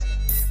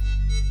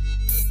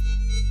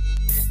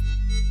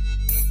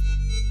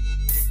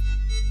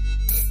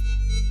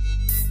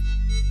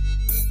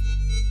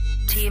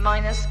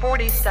minus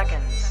 40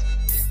 seconds.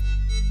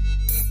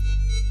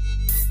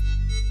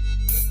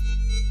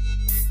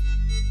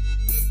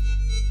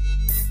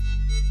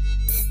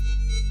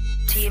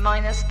 T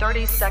minus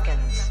 30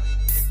 seconds.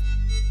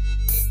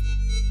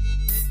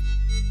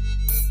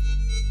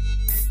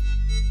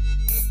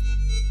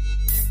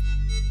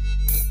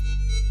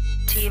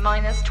 T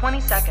minus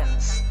 20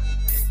 seconds.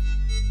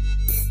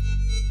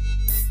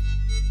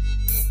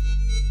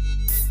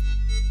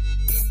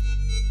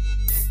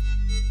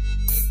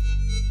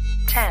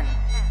 Ten,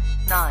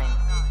 9,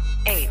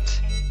 8,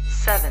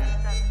 7,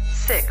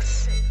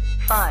 6,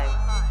 5,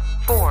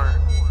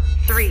 4,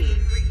 3,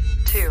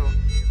 2,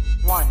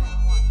 1,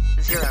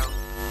 0.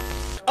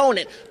 Own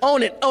it,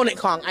 own it, own it,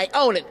 Kong. I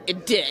own it.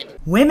 It did.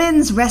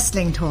 Women's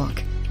Wrestling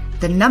Talk,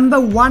 the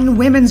 #1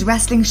 women's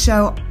wrestling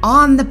show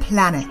on the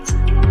planet.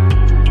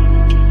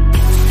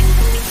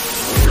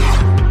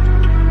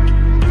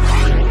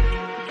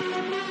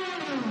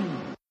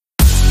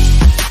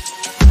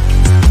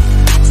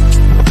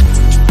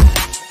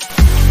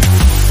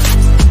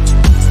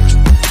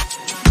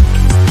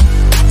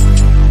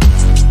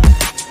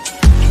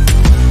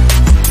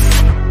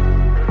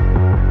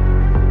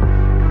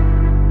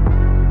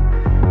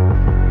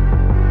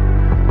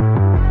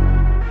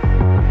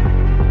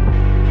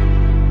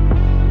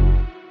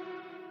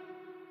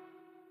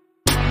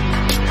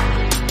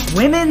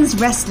 Women's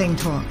Wrestling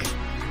Talk,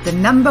 the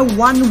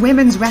 #1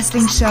 women's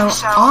wrestling show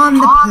on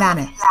the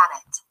planet.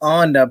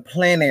 On the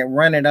planet,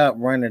 run it up,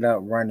 run it up,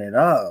 run it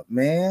up,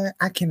 man.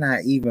 I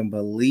cannot even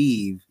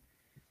believe,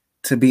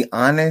 to be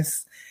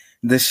honest,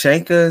 the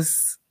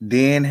Shakers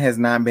Den has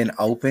not been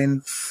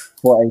open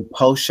for a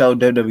post-show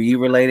WWE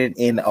related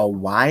in a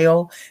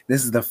while.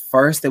 This is the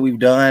first that we've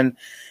done.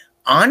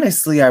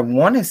 Honestly, I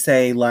want to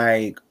say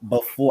like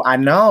before, I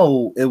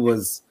know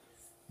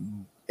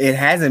it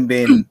hasn't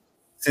been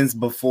since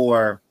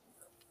before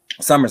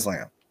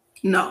SummerSlam.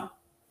 No.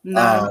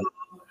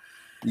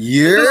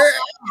 Yeah.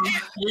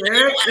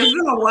 It's been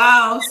a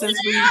while since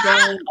we've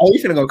done. Oh,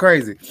 you're gonna go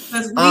crazy.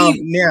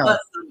 Now,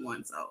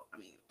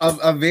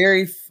 a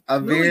very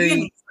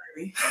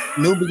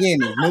new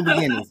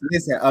beginnings.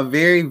 Listen, a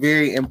very,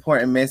 very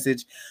important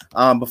message.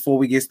 Before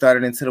we get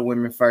started into the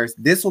women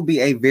first, this will be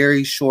a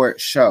very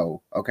short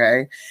show,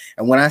 okay?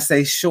 And when I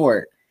say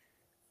short,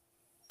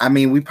 I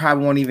mean, we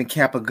probably won't even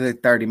cap a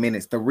good 30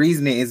 minutes. The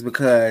reason is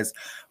because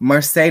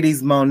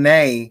Mercedes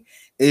Moné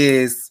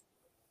is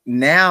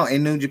now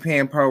in New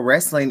Japan Pro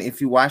Wrestling.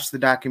 If you watch the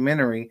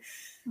documentary,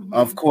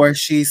 of course,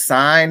 she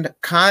signed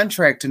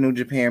contract to New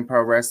Japan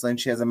Pro Wrestling.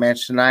 She has a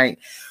match tonight.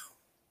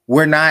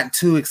 We're not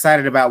too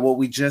excited about what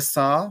we just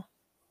saw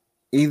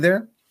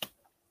either.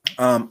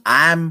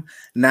 I'm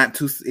not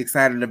too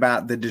excited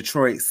about the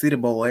Detroit City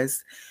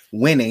Boys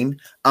winning.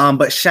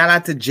 But shout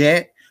out to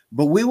Jet.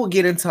 But we will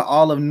get into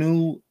all of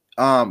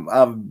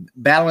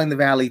Battle in the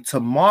Valley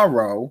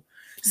tomorrow,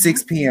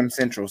 6 p.m.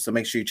 Central. So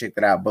make sure you check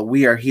that out. But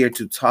we are here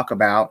to talk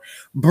about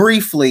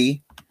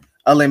briefly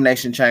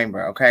Elimination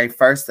Chamber. Okay,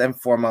 first and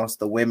foremost,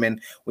 the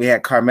women. We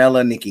had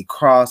Carmella, Nikki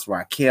Cross,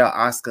 Raquel,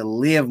 Asuka,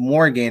 Liv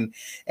Morgan,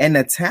 and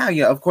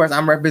Natalya. Of course,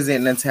 I'm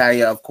representing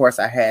Natalya. Of course,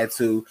 I had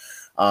to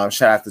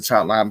shout out the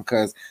chat line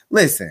because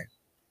listen,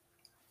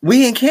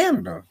 we in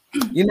Canada,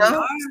 you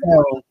know.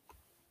 So,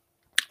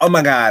 oh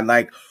my God,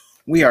 like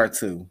we are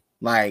too.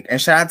 Like, and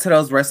shout out to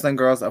those wrestling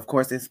girls. Of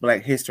course, it's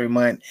Black History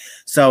Month.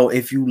 So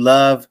if you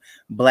love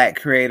Black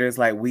creators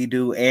like we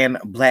do and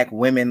Black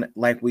women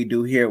like we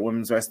do here at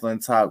Women's Wrestling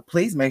Talk,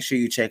 please make sure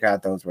you check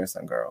out those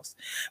wrestling girls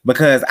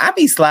because I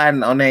be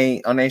sliding on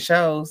they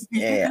shows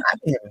and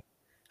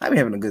I be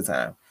having a good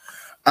time.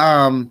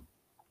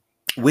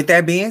 With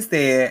that being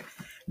said,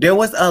 there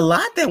was a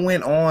lot that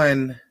went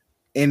on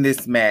in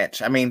this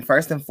match. I mean,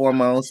 first and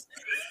foremost,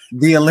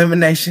 the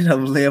elimination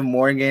of Liv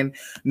Morgan.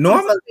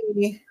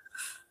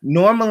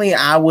 Normally,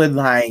 I would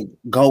like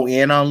go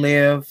in on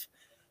Liv,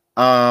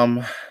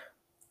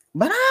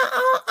 but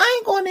I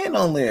ain't going in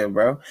on Liv,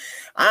 bro.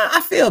 I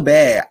feel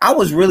bad. I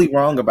was really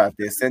wrong about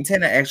this.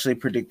 Santana actually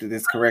predicted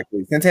this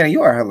correctly. Santana,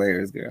 you are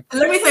hilarious, girl.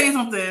 Let me tell you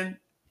something.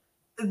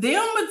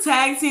 Them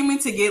tag teaming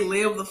to get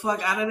Liv the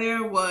fuck out of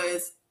there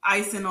was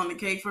icing on the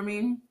cake for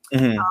me.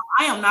 I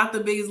am not the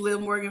biggest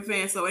Liv Morgan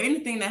fan, so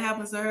anything that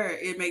happens to her,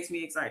 it makes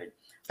me excited.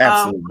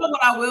 Absolutely. But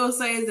what I will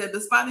say is that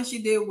the spot that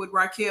she did with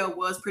Raquel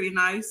was pretty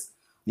nice.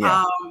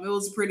 Yeah. It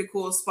was a pretty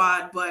cool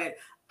spot, but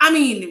I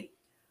mean,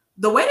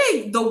 the way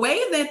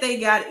that they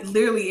got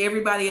literally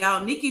everybody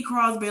out, Nikki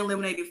Cross being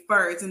eliminated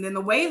first, and then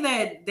the way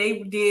that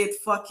they did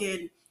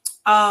fucking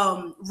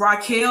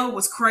Raquel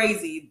was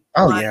crazy.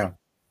 Oh like, yeah,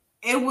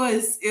 it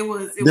was a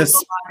lot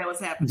that was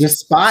happening. The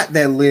spot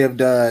that Liv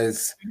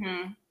does,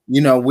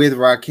 you know, with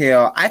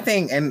Raquel, I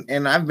think,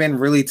 and I've been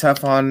really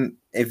tough on.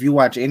 If you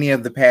watch any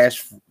of the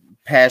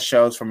past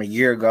shows from a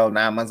year ago,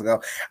 9 months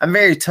ago, I'm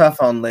very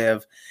tough on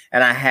Liv.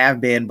 And I have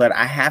been, but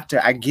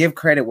I give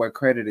credit where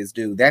credit is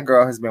due. That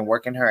girl has been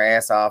working her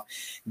ass off,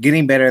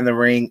 getting better in the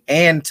ring.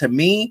 And to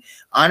me,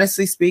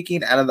 honestly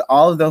speaking, out of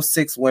all of those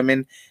 6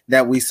 women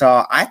that we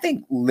saw, I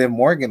think Liv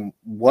Morgan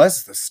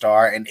was the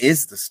star and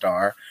is the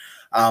star.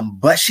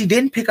 But she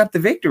didn't pick up the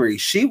victory.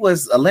 She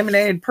was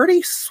eliminated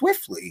pretty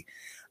swiftly,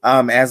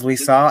 as we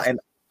saw. And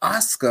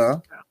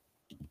Asuka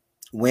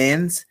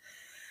wins.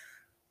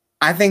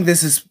 I think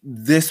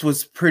this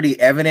was pretty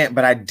evident,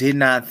 but I did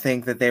not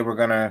think that they were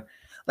gonna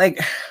I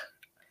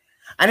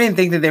didn't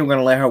think that they were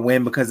gonna let her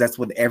win because that's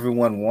what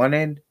everyone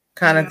wanted,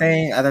 kind of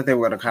thing. I thought they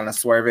were gonna kind of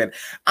swerve it.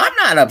 I'm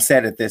not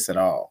upset at this at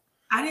all.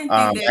 I didn't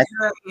think that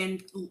her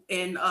and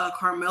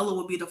Carmella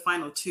would be the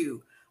final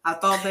two. I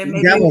thought that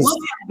maybe it would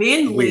have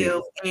been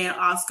Liv and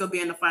Asuka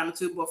being the final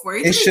two, but for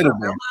it should have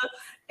been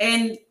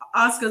and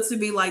Asuka to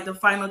be like the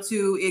final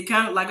two, it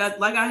kind of like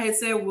I had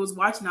said was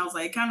watching. I was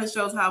like, it kind of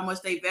shows how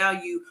much they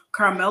value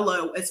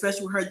Carmella,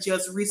 especially with her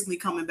just recently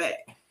coming back.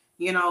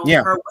 You know,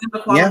 her win the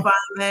qualifying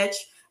match,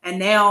 and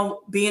now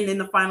being in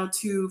the final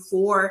two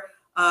for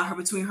her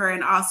between her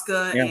and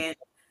Asuka, and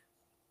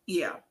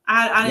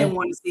I didn't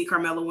want to see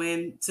Carmella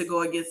win to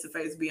go against the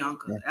face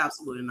Bianca.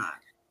 Absolutely not.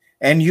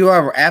 And you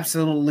are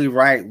absolutely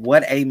right.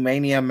 What a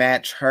Mania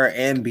match her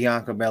and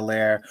Bianca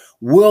Belair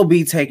will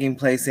be taking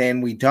place in.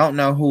 We don't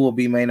know who will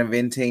be main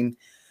eventing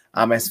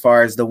as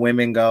far as the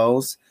women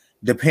goes.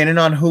 Depending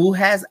on who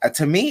has,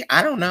 to me,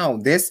 I don't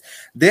know. This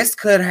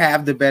could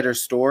have the better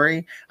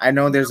story. I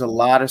know there's a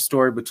lot of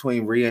story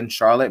between Rhea and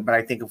Charlotte, but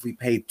I think if we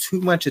pay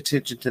too much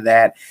attention to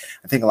that,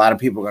 I think a lot of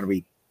people are going to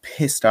be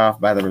pissed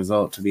off by the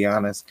result, to be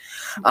honest.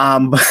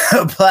 But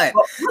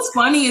what's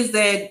funny is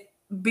that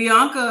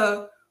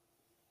Bianca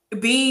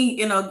being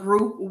in a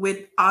group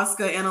with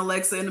Asuka and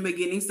Alexa in the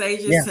beginning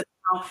stages, to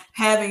now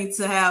having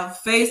to have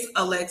face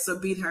Alexa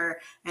beat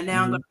her, and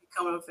now I'm going to be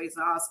coming up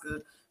facing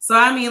Asuka. So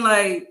I mean,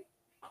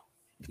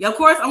 of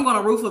course, I'm going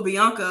to root for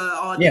Bianca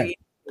all day.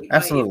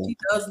 Absolutely. If she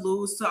does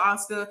lose to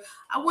Asuka,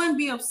 I wouldn't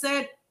be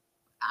upset.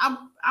 I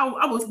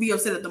would be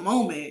upset at the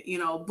moment,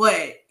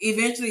 but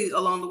eventually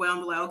along the way,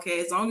 I'm like, okay,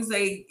 as long as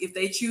if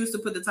they choose to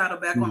put the title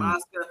back on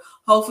Asuka,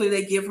 hopefully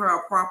they give her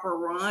a proper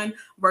run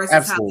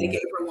versus how they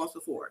gave her once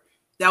before.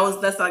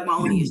 That's like my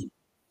only issue.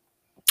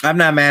 I'm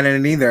not mad at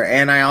it either.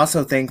 And I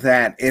also think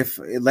that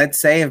let's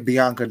say if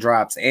Bianca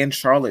drops and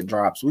Charlotte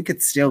drops, we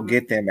could still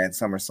get them at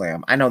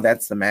SummerSlam. I know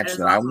that's the match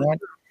that I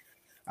want.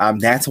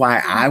 That's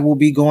why I will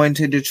be going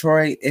to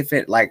Detroit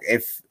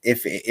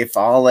if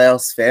all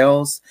else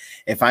fails.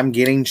 If I'm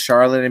getting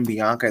Charlotte and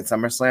Bianca at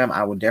SummerSlam,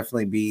 I will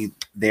definitely be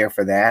there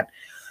for that.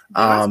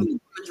 The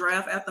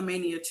draft after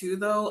Mania 2,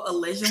 though,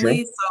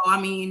 allegedly. True. So I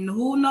mean,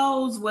 who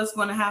knows what's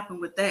going to happen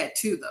with that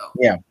too, though.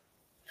 Yeah,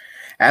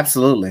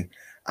 absolutely.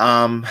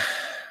 I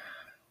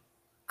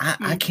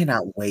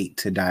cannot wait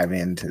to dive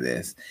into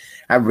this.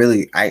 I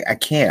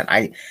can't.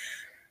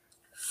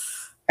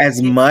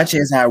 As much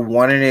as I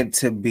wanted it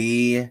to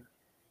be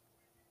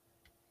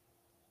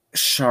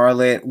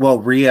Charlotte,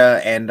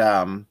 Rhea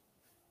and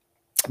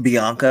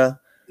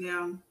Bianca,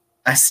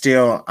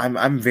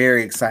 I'm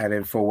very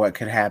excited for what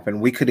could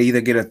happen. We could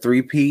either get a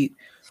three-peat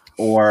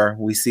or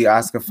we see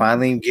Asuka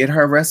finally get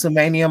her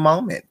WrestleMania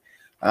moment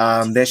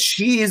that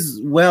she is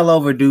well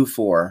overdue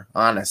for,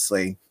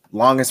 honestly.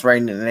 Longest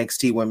reigning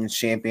NXT Women's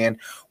Champion,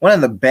 one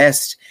of the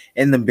best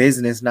in the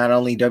business, not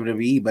only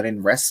WWE but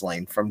in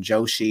wrestling, from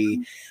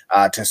Joshi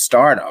to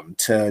Stardom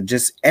to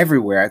just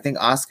everywhere. I think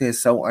Asuka is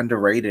so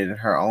underrated in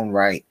her own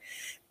right,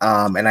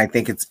 and I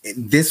think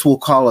this will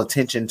call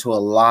attention to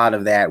a lot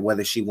of that,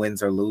 whether she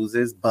wins or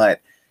loses. But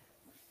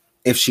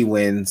if she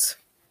wins,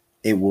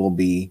 it will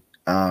be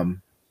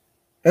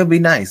it'll be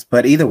nice.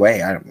 But either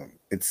way, I'm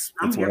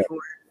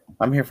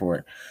here for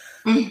it.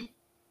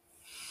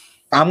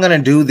 I'm going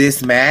to do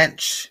this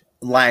match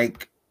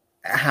like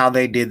how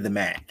they did the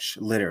match,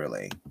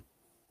 literally.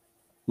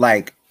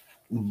 Like,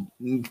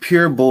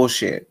 pure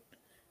bullshit.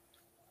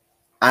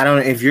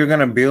 If you're going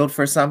to build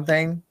for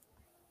something,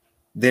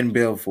 then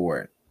build for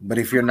it. But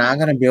if you're not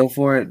going to build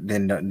for it,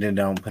 then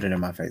don't put it in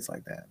my face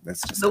like that.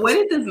 That's just the way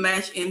that this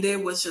match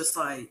ended was just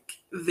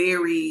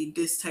very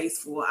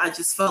distasteful. I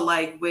just felt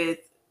like with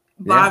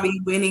Bobby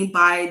winning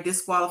by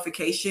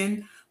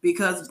disqualification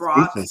because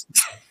Brock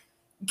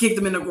kicked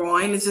him in the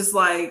groin. It's just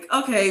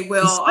okay,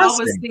 well,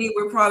 obviously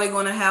we're probably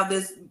going to have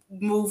this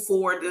move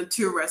forward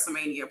to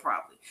WrestleMania.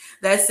 Probably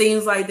that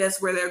seems like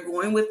that's where they're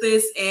going with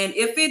this. And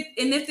if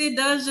it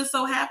does just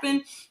so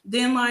happen,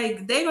 then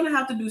they're going to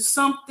have to do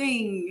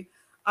something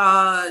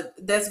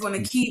that's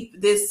going to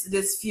keep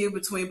this feud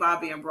between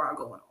Bobby and Brock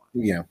going on.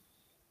 Yeah,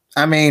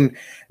 I mean,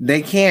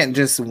 they can't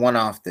just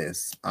one-off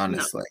this,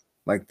 honestly.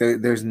 No.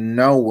 There's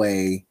no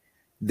way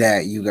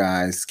that you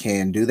guys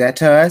can do that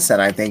to us,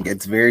 and I think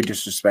it's very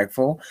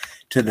disrespectful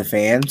to the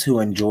fans who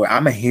enjoy.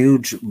 I'm a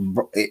huge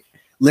Brock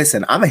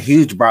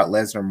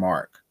Lesnar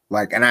mark.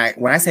 When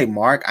I say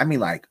mark, I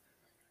mean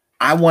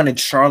I wanted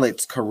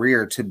Charlotte's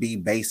career to be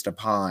based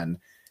upon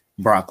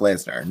Brock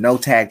Lesnar. No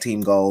tag team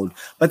gold,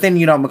 but then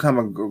you don't become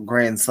a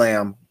Grand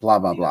Slam, blah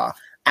blah blah.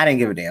 I didn't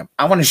give a damn.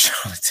 I wanted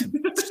Charlotte to be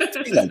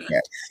like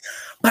that.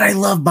 But I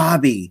love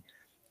Bobby,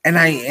 and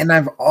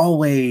I've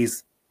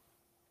always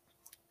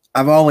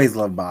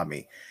loved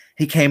Bobby.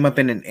 He came up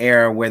in an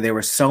era where there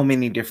were so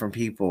many different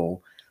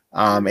people,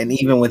 and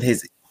even with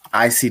his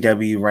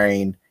ICW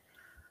reign,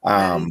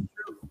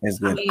 It's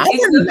good. mean, I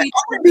it could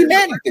wouldn't be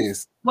mad at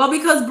this. Well,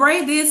 because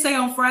Bray did say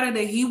on Friday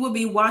that he would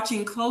be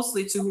watching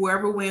closely to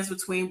whoever wins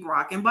between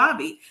Brock and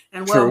Bobby.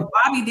 And well,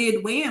 Bobby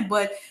did win,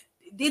 but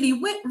did he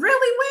really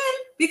win?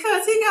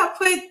 Because he got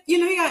put,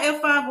 he got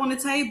F5 on the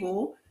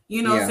table,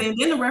 what I'm saying?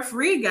 Then the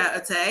referee got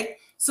attacked.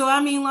 So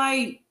I mean,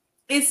 like,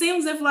 it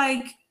seems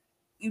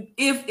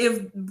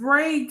if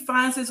Bray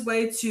finds his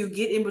way to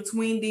get in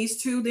between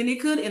these two, then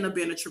it could end up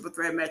being a triple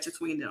threat match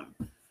between them.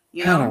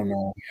 I don't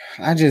know.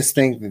 I just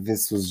think that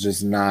this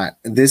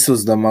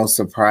was the most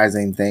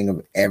surprising thing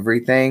of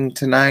everything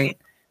tonight.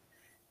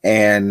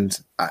 And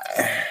I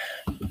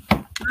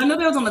know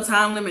there was on the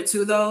time limit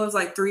too, though. It was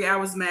like 3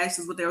 hours max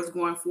is what they was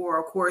going for.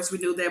 Of course, we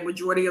knew that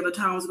majority of the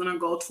time was going to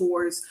go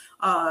towards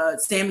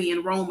Sami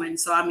and Roman.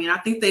 So, I mean, I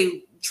think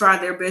they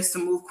tried their best to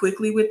move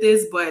quickly with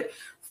this, but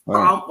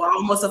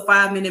almost a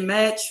 5-minute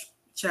match,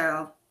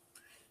 child.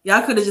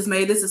 Y'all could have just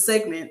made this a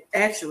segment,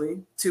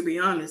 actually, to be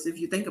honest, if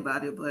you think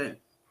about it, but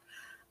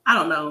I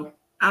don't know.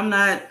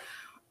 I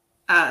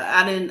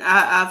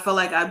felt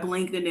like I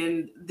blinked and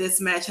then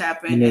this match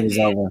happened. And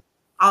then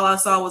all I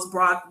saw was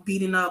Brock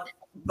beating up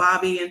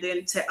Bobby and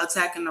then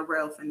attacking the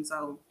ref. And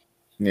so,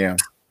 yeah.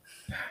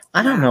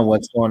 I don't know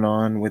what's going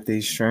on with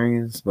these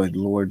streams, but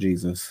Lord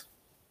Jesus.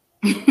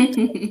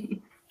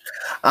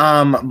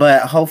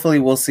 But hopefully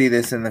we'll see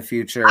this in the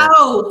future.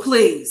 Oh,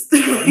 please.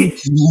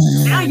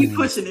 Now you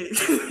pushing it.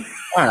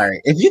 All right.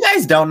 If you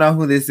guys don't know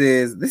who this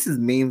is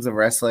Memes of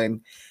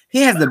Wrestling.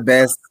 He has the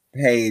best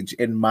page,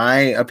 in my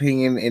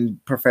opinion, in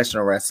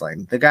professional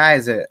wrestling. The guy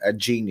is a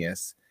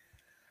genius.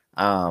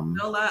 No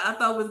lie, I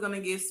thought we was gonna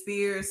get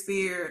spear,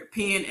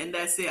 pin, and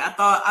that's it. I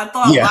thought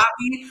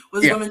Bobby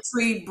was gonna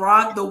treat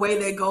Brock the way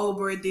that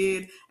Goldberg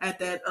did at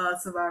that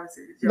Survivor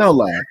Series. No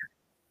lie.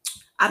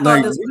 I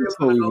thought this was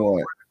gonna go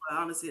forward, but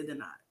honestly, it did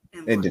not.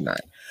 It did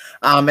not.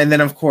 And then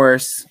of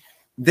course,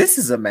 this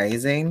is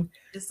amazing.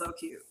 It's so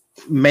cute.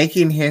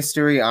 Making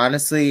history,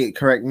 honestly,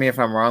 correct me if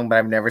I'm wrong, but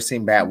I've never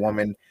seen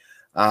Batwoman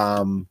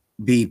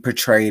be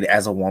portrayed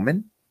as a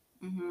woman.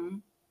 Mm-hmm.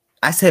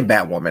 I said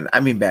Batwoman. I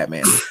mean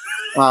Batman.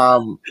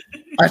 I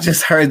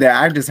just heard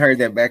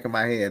that back in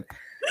my head.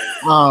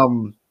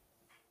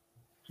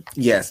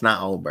 Yes,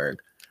 not Oldberg.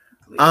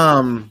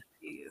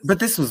 But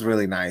this was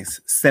really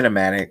nice.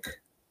 Cinematic.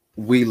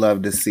 We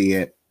love to see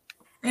it.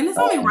 And it's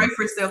only right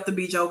for Steph to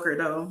be Joker,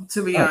 though,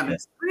 to be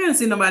honest. We didn't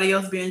see nobody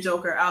else being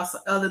Joker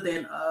other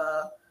than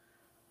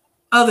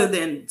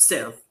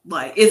Steph.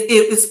 Like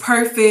it's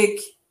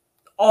perfect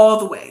all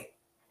the way.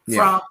 It's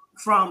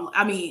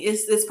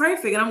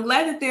perfect. And I'm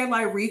glad that they're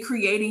like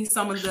recreating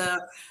some of the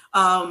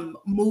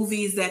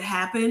movies that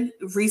happened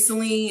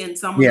recently and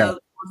some of the ones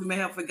we may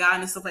have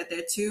forgotten and stuff like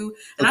that too.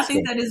 And I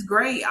think that is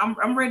great.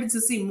 I'm ready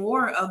to see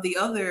more of the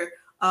other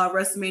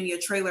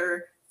WrestleMania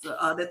trailer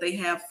that they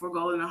have for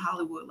Golden in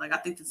Hollywood. Like, I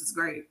think this is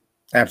great.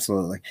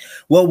 Absolutely.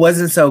 What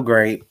wasn't so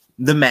great,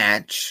 the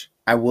match,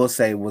 I will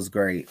say, was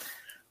great.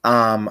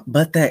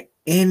 But the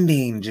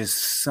ending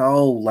just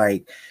so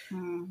like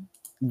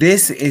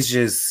this is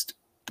just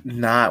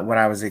not what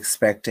I was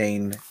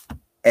expecting.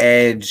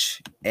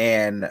 Edge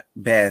and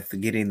Beth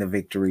getting the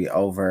victory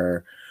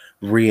over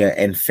Rhea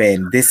and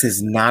Finn. This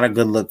is not a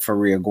good look for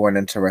Rhea going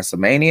into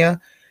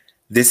WrestleMania.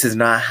 This is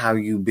not how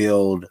you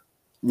build,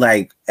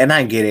 like, and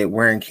I get it,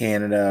 we're in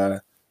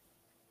Canada,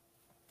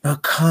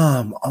 but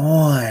come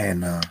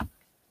on. Well,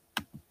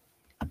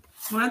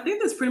 I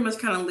think this pretty much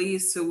kind of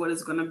leads to what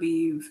is going to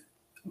be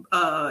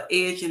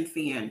Edge and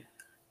Finn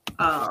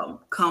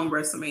come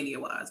WrestleMania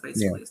wise,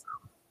 basically.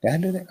 Yeah. Did I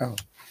do that? Oh.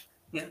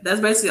 Yeah,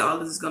 that's basically all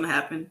this is going to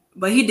happen.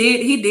 But he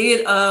did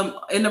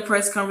in the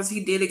press conference,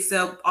 he did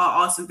accept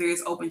Austin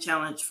Theory's open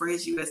challenge for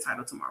his U.S.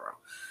 title tomorrow.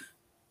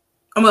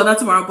 Well, not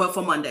tomorrow, but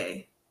for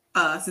Monday,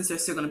 since they're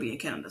still going to be in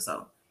Canada.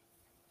 So.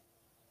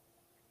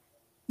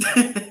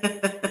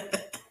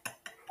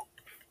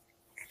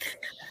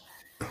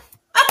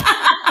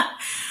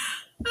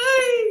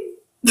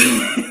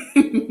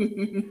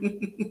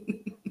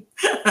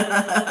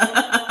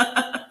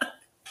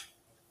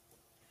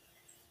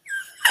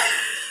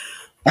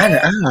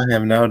 I don't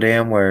have no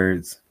damn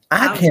words.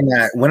 I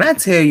cannot. When I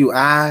tell you,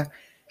 I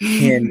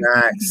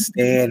cannot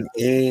stand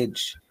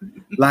Edge.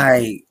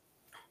 Like,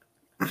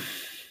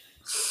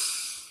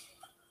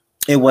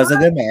 it was a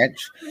good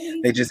match.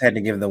 They just had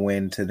to give the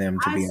win to them,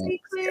 to be honest.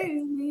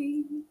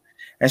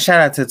 And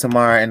shout out to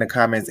Tamara in the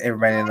comments.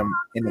 Everybody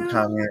in the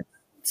comments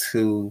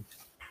too.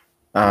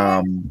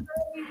 Damn,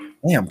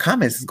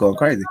 comments is going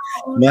crazy.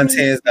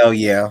 Montez, though,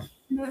 yeah.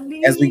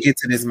 As we get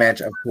to this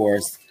match, of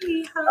course.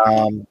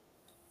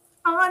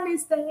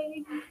 Honest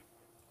day.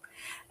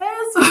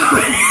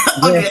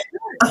 Okay.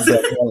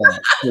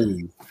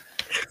 Please.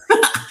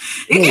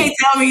 You can't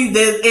tell me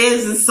that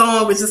Edge's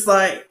song was just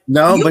like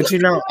no, but you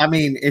know, I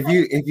mean, if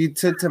you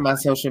took to my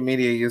social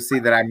media, you'll see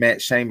that I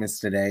met Sheamus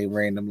today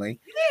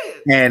randomly,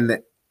 and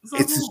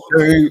it's a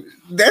shame.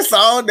 That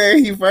song that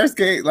he first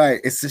came,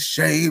 like, it's a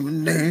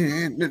shame.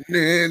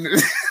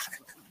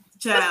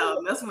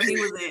 Child, that's when he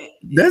was at.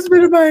 That's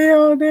been in my head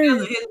all day. He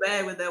was in his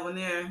bag with that one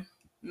there.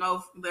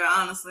 No, there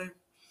honestly.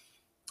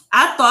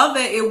 I thought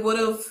that it would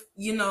have,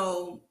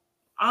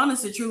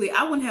 honestly, truly,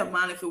 I wouldn't have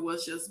mind if it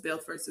was just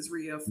Beth versus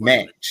Rhea for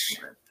match.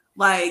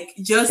 Like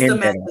just the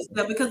match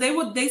stuff, because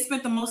they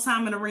spent the most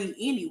time in the ring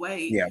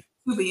anyway. Yeah.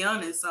 To be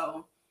honest,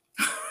 so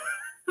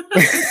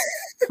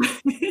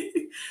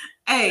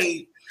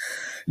hey,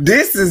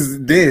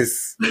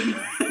 this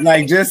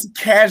like just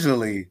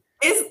casually.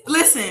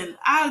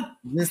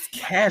 Just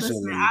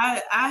casually.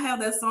 I have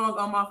that song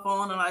on my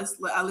phone and I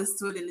listen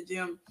to it in the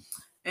gym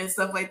and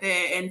stuff like that.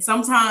 And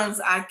sometimes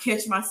I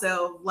catch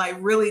myself like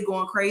really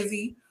going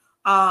crazy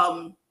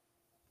in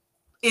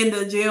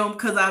the gym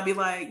because I'll be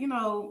like,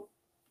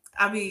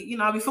 I'll be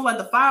feeling like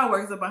the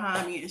fireworks are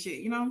behind me and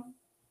shit,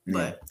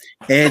 But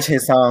Edge,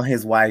 his song,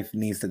 his wife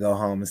needs to go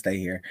home and stay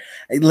here.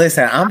 Hey,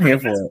 listen, I'm here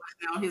for it.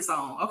 His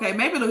song. Okay,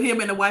 maybe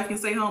him and the wife can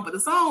stay home, but the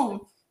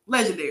song,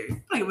 legendary.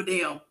 I don't give a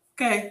damn.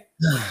 Okay.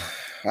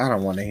 I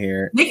don't want to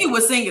hear it. Nikki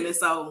was singing it,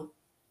 so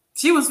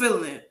she was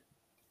feeling it.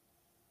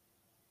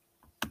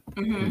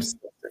 Mm-hmm.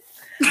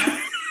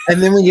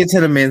 And then we get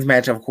to the men's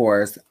match, of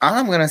course. All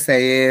I'm going to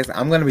say is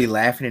I'm going to be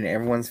laughing in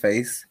everyone's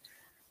face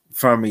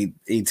from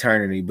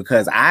eternity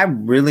because I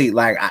really,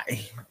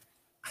 I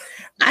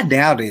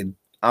doubted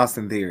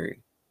Austin Theory.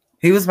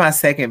 He was my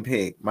second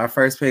pick. My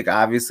first pick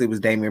obviously was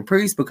Damian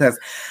Priest because,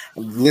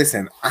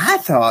 listen, I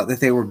thought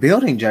that they were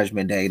building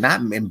Judgment Day,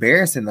 not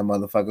embarrassing the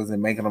motherfuckers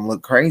and making them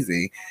look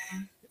crazy.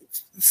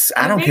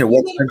 I don't care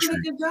what country. He did a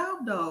really good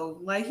job, though.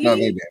 Like No,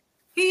 they did.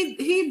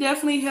 He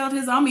definitely held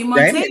his own.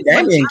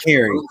 Damian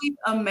carried. Really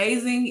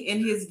amazing in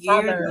his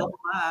gear. No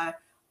lie.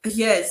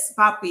 Yes,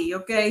 Poppy.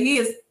 Okay, he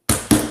is.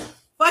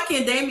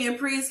 Fucking Damian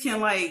Priest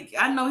can I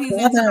know he's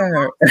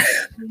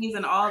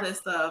and all that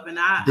stuff, and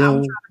I'm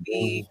trying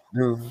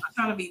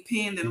to be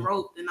pinned and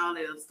roped and all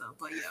that other stuff.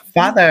 But yeah,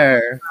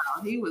 Father,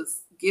 he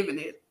was giving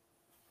it.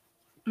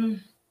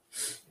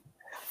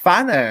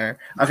 Father,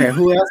 okay,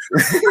 who else?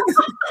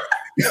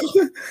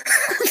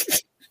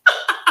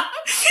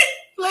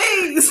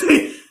 Please,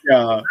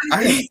 yeah,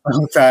 I am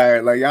so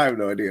tired. Like y'all have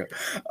no idea.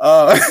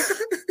 I'm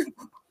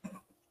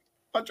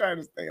trying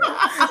to stay up.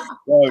 I have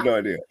no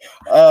idea.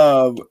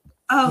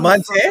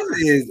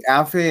 Montez's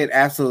outfit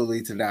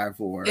absolutely to die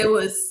for. It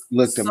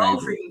looked so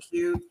amazing. Freaking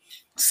cute.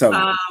 So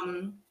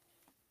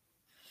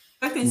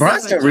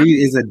Bronson Reed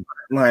is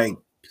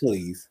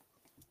please.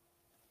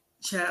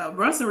 Child,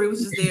 Bronson Reed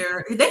was just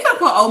there. They could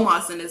put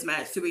Omos in this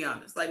match, to be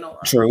honest. No.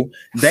 True.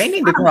 They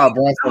need to call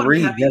Bronson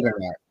Reed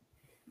Juggernaut.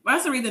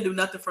 Bronson Reed didn't do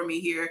nothing for me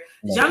here.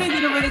 Johnny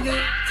did a really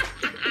good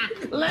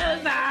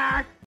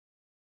loser.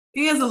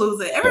 He is a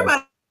loser.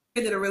 Everybody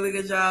did a really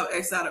good job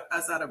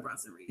outside of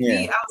Bronson Reed.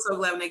 Yeah. I was so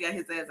glad when they got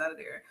his ass out of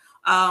there.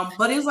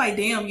 But it was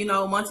damn,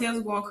 Montez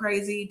was going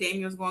crazy,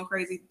 Damian was going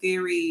crazy,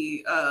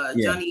 Theory,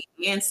 Johnny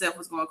and Seth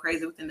was going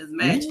crazy within this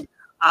match.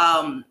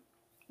 Mm-hmm.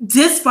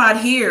 This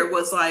spot here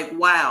was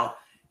wow.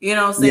 You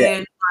know what I'm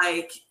saying?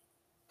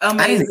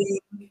 Amazing.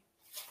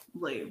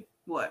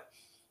 What?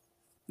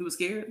 You was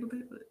scared a little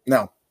bit?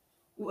 No.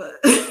 What?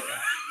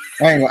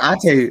 I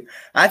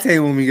tell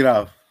you when we get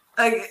off.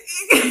 Okay.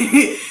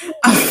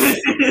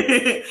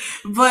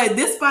 But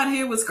this spot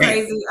here was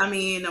crazy. I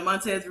mean,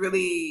 Montez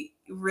really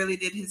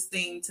did his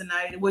thing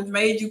tonight, which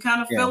made you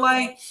kind of feel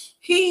like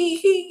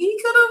he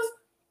could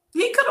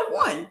have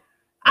won.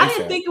 I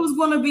didn't think it was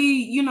going to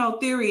be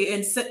Theory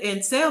and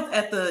Seth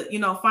at the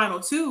final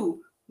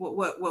two.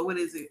 What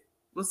is it?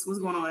 What's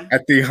going on? I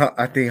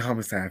think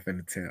Homicide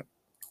finna tip.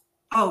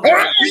 Oh,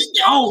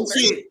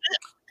 shit!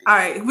 All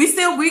right,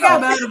 we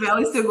got Battle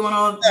Valley still going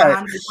on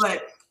behind it,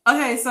 but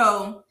okay,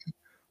 so.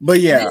 But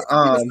yeah, this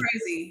was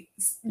crazy.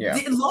 Yeah,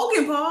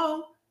 Logan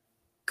Paul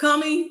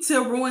coming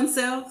to ruin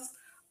Seth,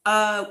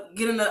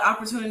 getting the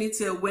opportunity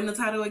to win the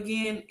title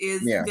again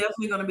is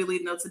definitely going to be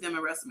leading up to them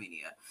at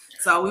WrestleMania.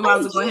 So we might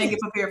as well go ahead and get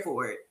prepared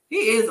for it. He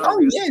is.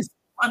 Yes.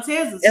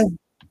 Montez is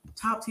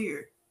top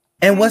tier.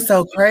 And what's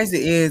so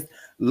crazy is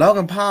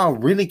Logan Paul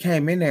really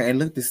came in there and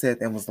looked at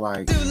Seth and was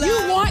like,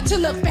 "You want to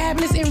look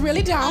fabulous and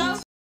really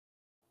don't."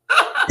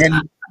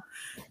 And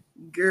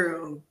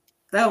girl.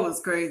 That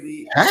was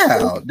crazy.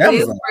 How? That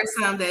was the first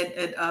time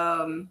that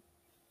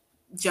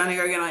Johnny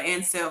Gargano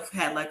and Seth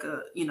had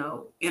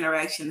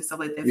interaction and stuff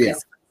like that. Yeah,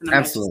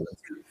 absolutely.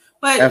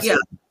 But yeah,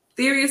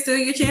 Theory is still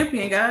your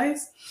champion,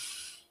 guys.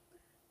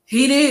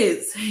 He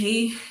is.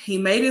 He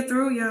made it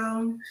through,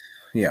 y'all.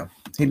 Yeah,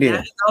 he did.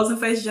 Now he goes and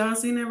face John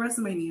Cena at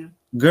WrestleMania.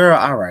 Girl,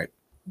 all right.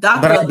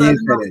 But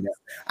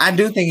I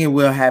do think it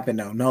will happen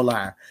though. No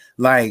lie.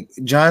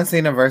 John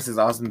Cena versus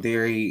Austin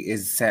Theory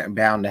is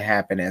bound to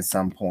happen at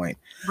some point.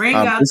 Bring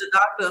out the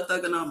doctor of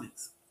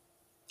thugonomics.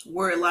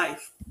 Word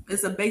life.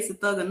 It's a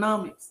basic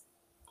thugonomics.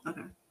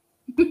 Okay.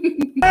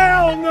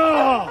 Hell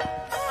no!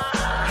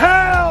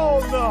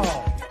 Hell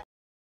no!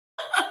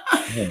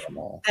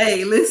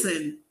 Hey,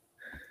 listen.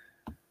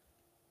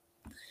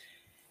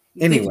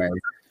 Anyway,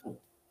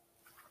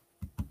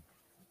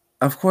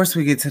 of course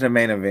we get to the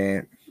main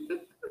event.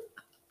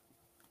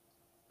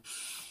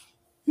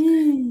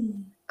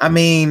 I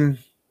mean,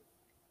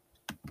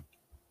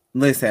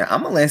 listen,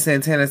 I'm gonna let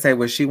Santana say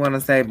what she want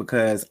to say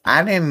because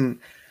I didn't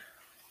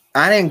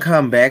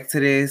come back to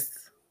this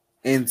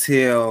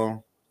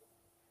until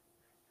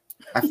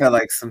I felt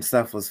like some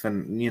stuff was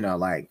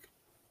like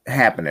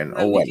happening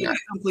or We whatnot. can't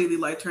completely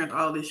like turned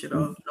all this shit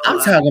off. No I'm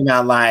lie. talking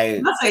about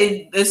like I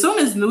say as soon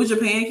as New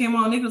Japan came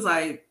on, niggas was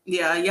like,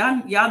 yeah,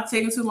 y'all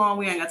taking too long.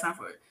 We ain't got time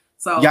for it.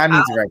 So y'all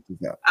need to wrap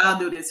this up. I'll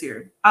do this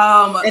here.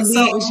 And So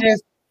then it's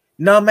just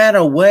no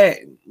matter what,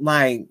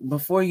 like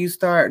before you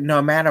start,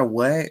 no matter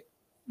what,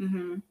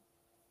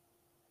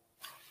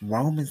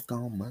 Roman's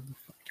gonna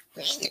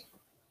motherfucking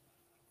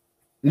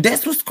win.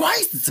 That's what's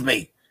crazy to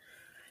me.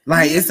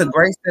 Like it's a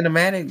great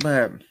cinematic,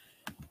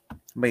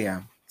 but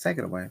yeah, take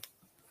it away.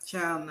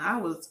 Child, I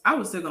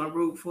was still gonna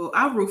root for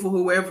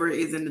whoever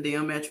is in the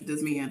damn match with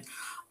this man.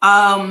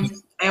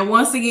 And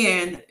once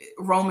again,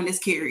 Roman is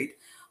carried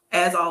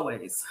as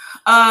always.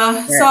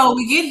 So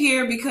we get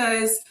here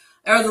because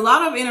there was a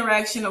lot of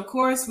interaction. Of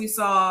course, we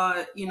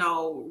saw,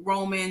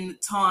 Roman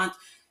taunt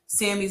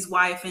Sammy's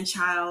wife and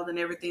child and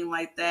everything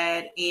like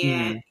that.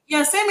 And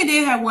yeah, Sammy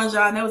did have one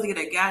job, and that was to get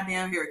a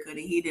goddamn haircut, and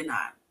he did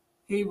not.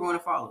 He ruined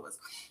it for all of us.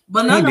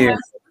 But nonetheless,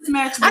 this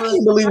match was, I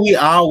can't believe we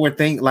all would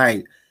think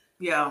like,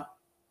 yeah.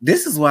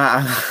 This is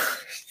why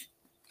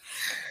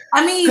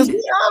I mean, because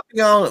we all be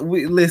on.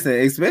 We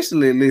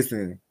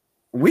listen.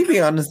 We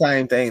be on the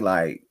same thing.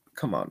 Like,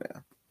 come on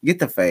now, get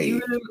the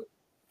fade.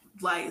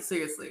 Like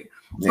seriously,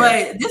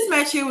 but this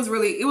match here was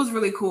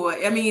really cool.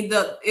 I mean,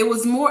 it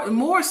was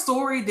more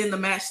story than the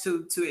match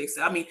to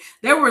accept. I mean,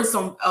 there were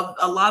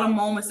a lot of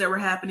moments that were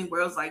happening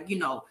where it was like,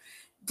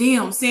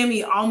 damn,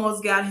 Sammy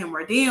almost got him,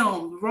 or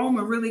damn,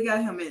 Roman really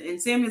got him,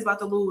 and Sammy's about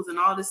to lose, and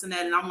all this and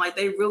that. And I'm like,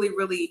 they really,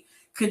 really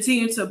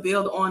continue to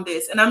build on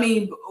this. And I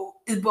mean,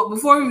 but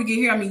before we get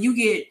here, I mean, you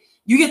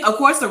get, of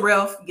course, the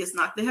ref gets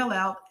knocked the hell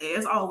out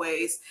as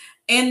always.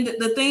 And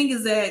the thing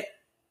is that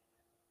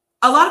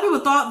a lot of people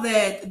thought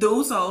that the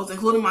Usos,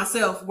 including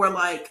myself, were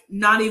like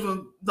not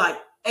even like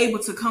able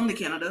to come to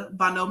Canada.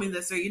 By no means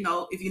necessary,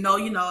 if you know,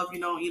 you know, if you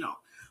know, you know.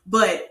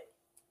 But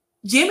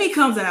Jimmy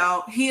comes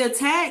out, he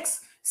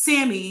attacks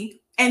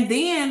Sammy, and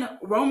then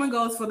Roman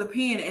goes for the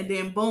pin, and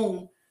then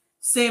boom,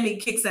 Sammy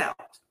kicks out.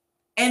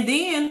 And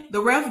then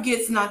the ref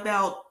gets knocked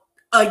out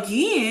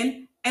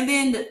again, and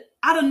then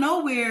out of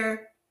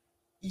nowhere,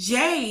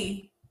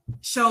 Jay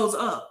shows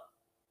up.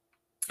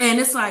 And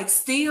it's like,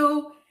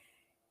 still,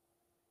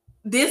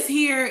 this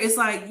here is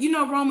like,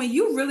 Roman,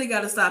 you really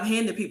got to stop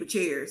handing people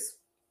chairs.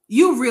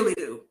 You really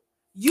do.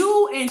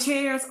 You and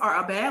chairs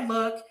are a bad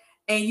luck,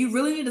 and you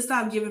really need to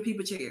stop giving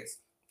people chairs,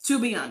 to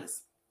be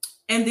honest.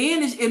 And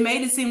then it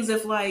made it seem as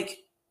if like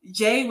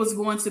Jay was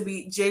going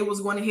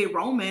to hit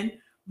Roman,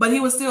 but he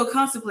was still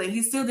contemplating.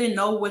 He still didn't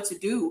know what to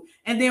do.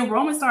 And then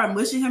Roman started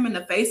mushing him in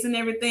the face and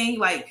everything.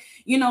 Like,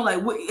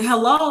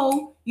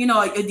 hello,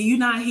 do you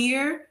not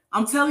hear?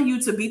 I'm telling you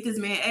to beat this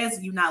man ass,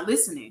 and you not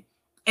listening.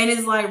 And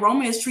it's like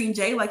Roman is treating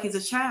Jay like he's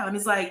a child. And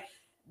it's like,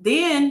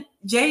 then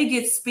Jay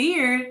gets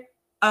speared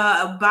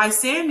by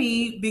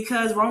Sammy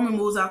because Roman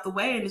moves out the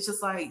way. And it's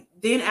just like,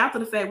 then after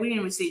the fact, we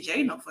didn't even see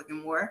Jay no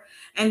fucking more.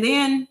 And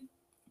then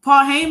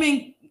Paul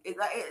Heyman,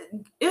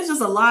 it's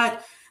just a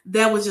lot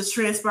that was just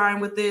transpiring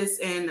with this.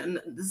 And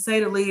to say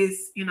the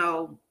least,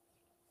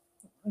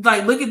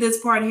 like, look at this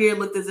part here. It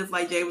looked as if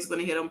like Jay was going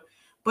to hit him,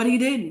 but he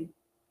didn't.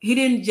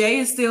 Jay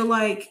is still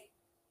like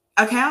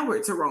a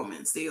coward to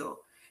Roman still.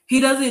 He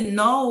doesn't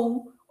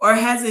know or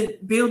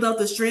hasn't built up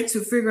the strength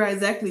to figure out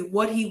exactly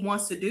what he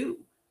wants to do.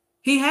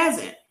 He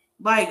hasn't,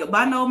 like,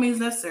 by no means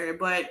necessary.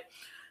 But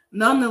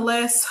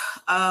nonetheless,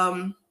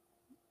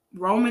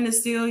 Roman is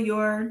still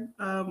your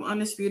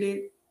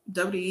undisputed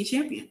WWE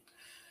champion.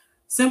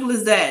 Simple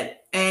as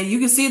that. And you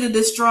can see the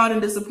distraught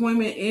and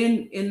disappointment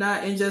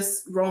in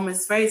just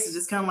Roman's face. It's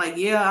just kind of like,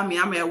 yeah, I mean,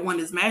 I may have won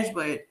this match,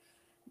 but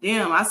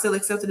damn, I still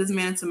accepted this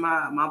man into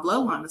my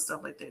bloodline and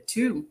stuff like that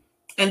too.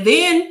 And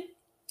then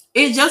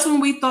it's just when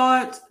we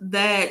thought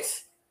that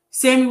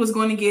Sammy was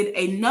going to get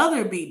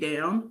another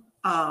beatdown,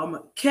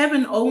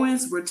 Kevin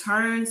Owens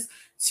returns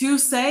to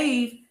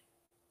save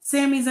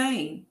Sami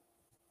Zayn.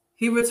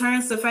 He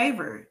returns the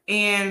favor.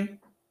 And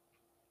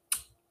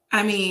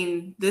I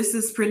mean, this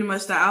is pretty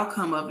much the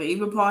outcome of it.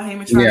 Even Paul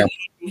Heyman tried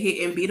to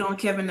hit and beat on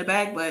Kevin in the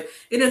back, but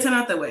it didn't turn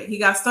out that way. He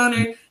got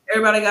stunned.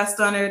 Everybody got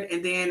stunned.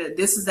 And then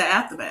this is the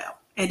aftermath.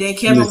 And then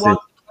Kevin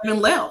walked and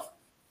left.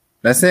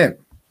 That's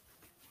it.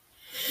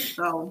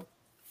 So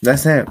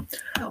that's it.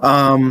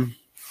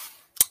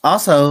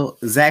 Also,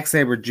 Zack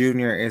Sabre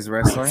Jr. is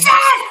wrestling.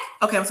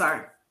 Okay, I'm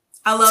sorry.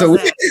 I love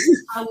Zack.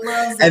 I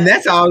love Zack. And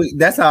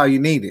that's all you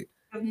needed.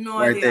 I have no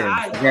right idea.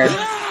 There.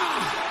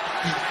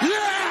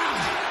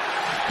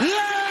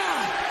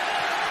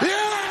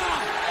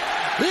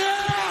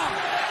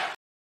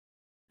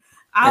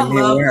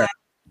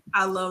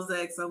 I love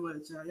Zack so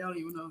much. Y'all don't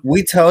even know.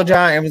 We told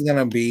y'all it was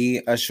gonna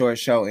be a short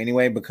show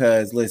anyway,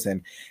 because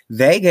listen,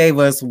 they gave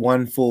us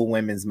one full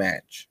women's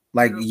match.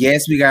 Like,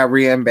 yes, we got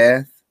Rhea and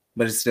Beth,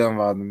 but it still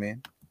involved the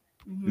men.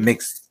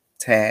 Mixed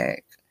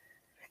tag.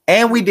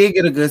 And we did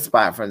get a good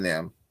spot from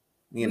them.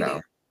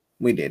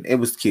 We did. It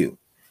was cute.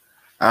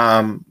 But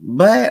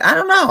I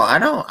don't know.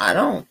 I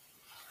don't.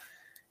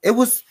 It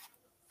was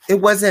it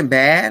wasn't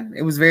bad.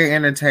 It was very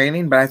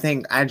entertaining, but I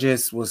think I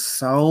just was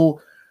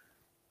so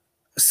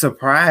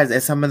surprised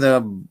at some of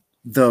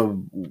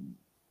the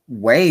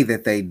way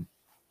that they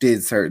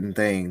did certain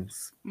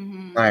things.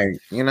 Like,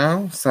 you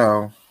know,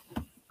 so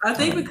I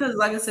think because,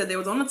 like I said, they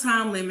was on a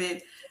time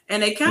limit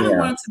and they kind of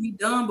wanted to be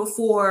done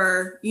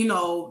before, you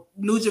know,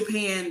 New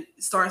Japan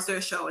starts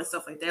their show and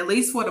stuff like that, at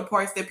least for the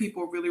parts that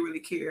people really, really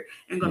care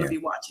and going to be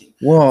watching.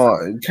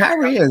 Well,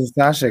 Kyrie and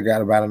Sasha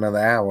got about another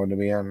hour, to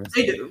be honest.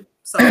 They do.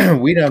 So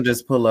we don't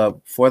just pull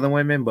up for the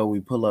women, but we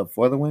pull up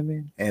for the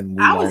women. And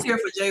I was here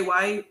for Jay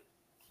White.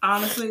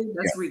 Honestly,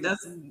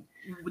 that's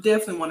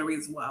definitely one of the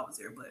reasons why I was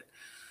here. But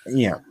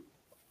yeah,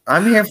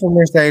 I'm here for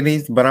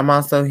Mercedes, but I'm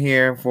also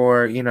here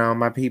for, you know,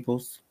 my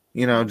peoples.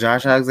 You know,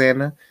 Josh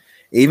Alexander,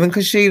 even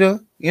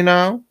Kushida. You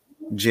know,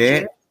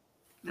 Jet.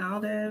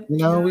 All that. You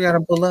know, we gotta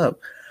pull up.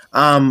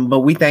 But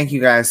we thank you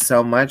guys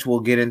so much.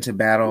 We'll get into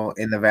Battle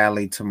in the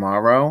Valley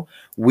tomorrow.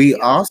 We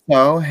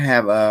also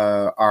have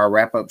our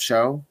wrap-up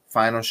show,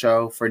 final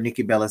show for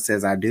Nikki Bella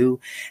Says I Do,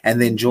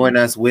 and then join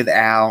us with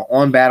Al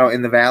on Battle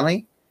in the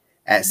Valley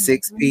at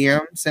 6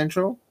 p.m.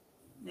 Central.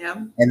 Yeah.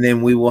 And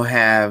then we will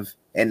have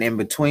an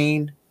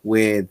in-between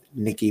with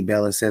Nikki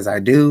Bella Says I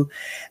Do.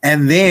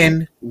 And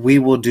then we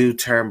will do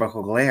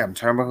Turnbuckle Glam.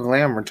 Turnbuckle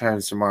Glam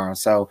returns tomorrow.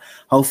 So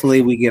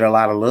hopefully we get a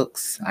lot of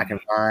looks. I can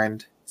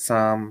find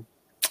some.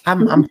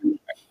 I'm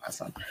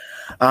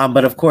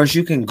but of course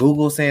you can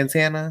Google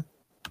Santana,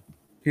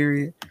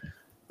 period.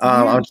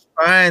 I'm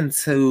trying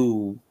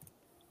to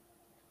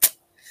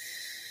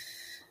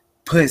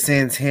put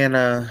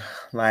Santana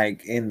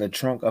like in the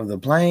trunk of the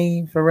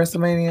plane for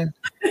WrestleMania.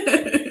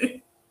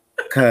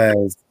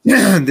 Because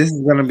this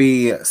is going to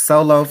be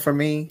solo for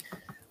me.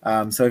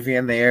 So if you're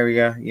in the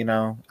area, you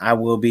know, I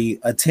will be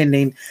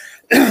attending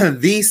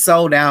the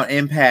sold out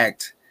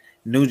Impact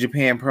New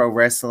Japan Pro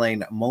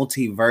Wrestling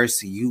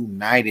Multiverse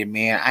United,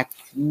 man.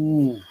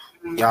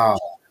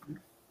 Y'all,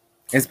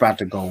 it's about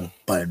to go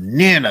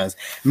bananas.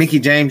 Mickie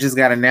James just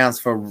got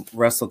announced for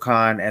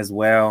WrestleCon as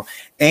well.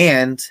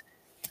 And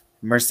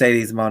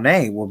Mercedes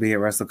Moné will be at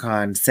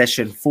WrestleCon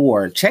Session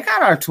 4. Check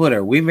out our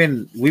Twitter. We've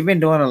been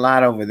doing a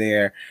lot over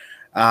there.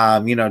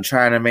 You know,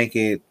 trying to make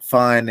it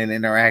fun and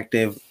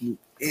interactive.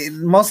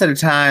 Most of the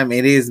time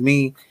it is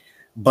me,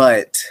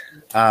 but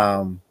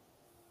the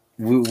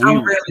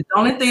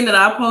only thing that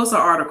I post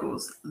are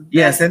articles.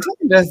 Yeah,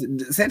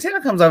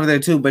 Santana comes over there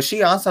too, but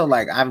she also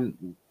like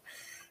I'm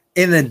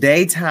in the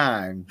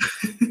daytime.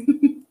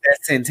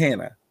 That's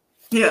Santana.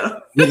 Yeah.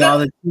 With all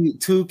the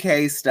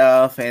 2K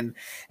stuff and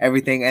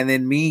everything. And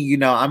then me, you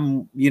know,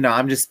 I'm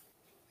just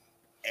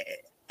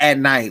at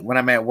night when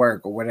I'm at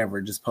work or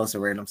whatever, just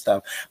posting random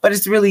stuff. But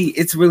it's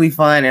really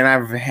fun, and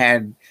I've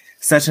had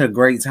such a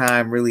great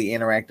time really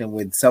interacting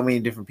with so many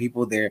different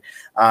people there.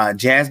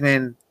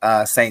 Jasmine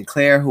St.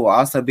 Clair, who will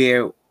also be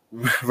at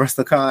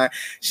WrestleCon,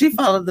 she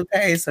followed the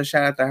page, so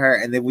shout out to her.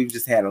 And then we've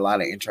just had a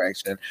lot of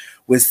interaction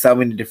with so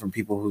many different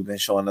people who've been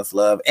showing us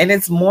love. And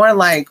it's more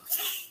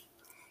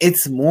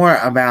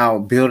about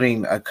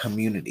building a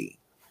community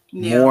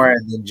more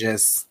than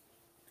just,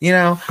 you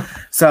know.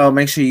 So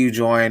make sure you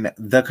join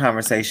the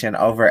conversation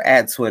over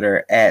at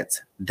Twitter at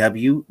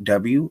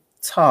WWTalkPod.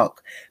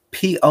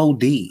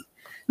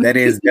 That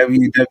is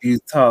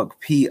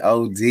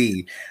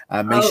WWTalkPod.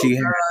 Make sure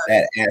you have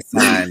that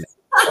sign.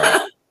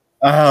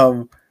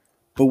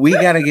 But we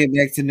got to get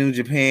back to New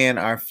Japan.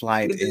 Our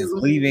flight is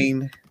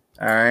leaving.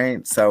 All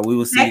right. So we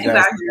will see you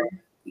guys.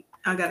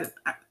 I got it.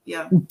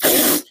 Yeah.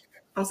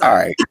 All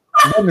right.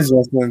 Women's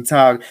Wrestling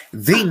Talk,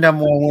 the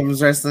number one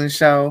women's wrestling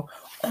show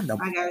on the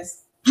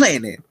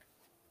planet.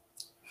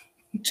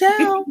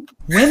 Ciao.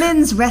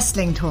 Women's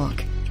Wrestling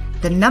Talk,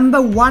 the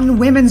number one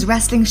women's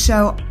wrestling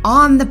show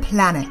on the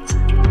planet.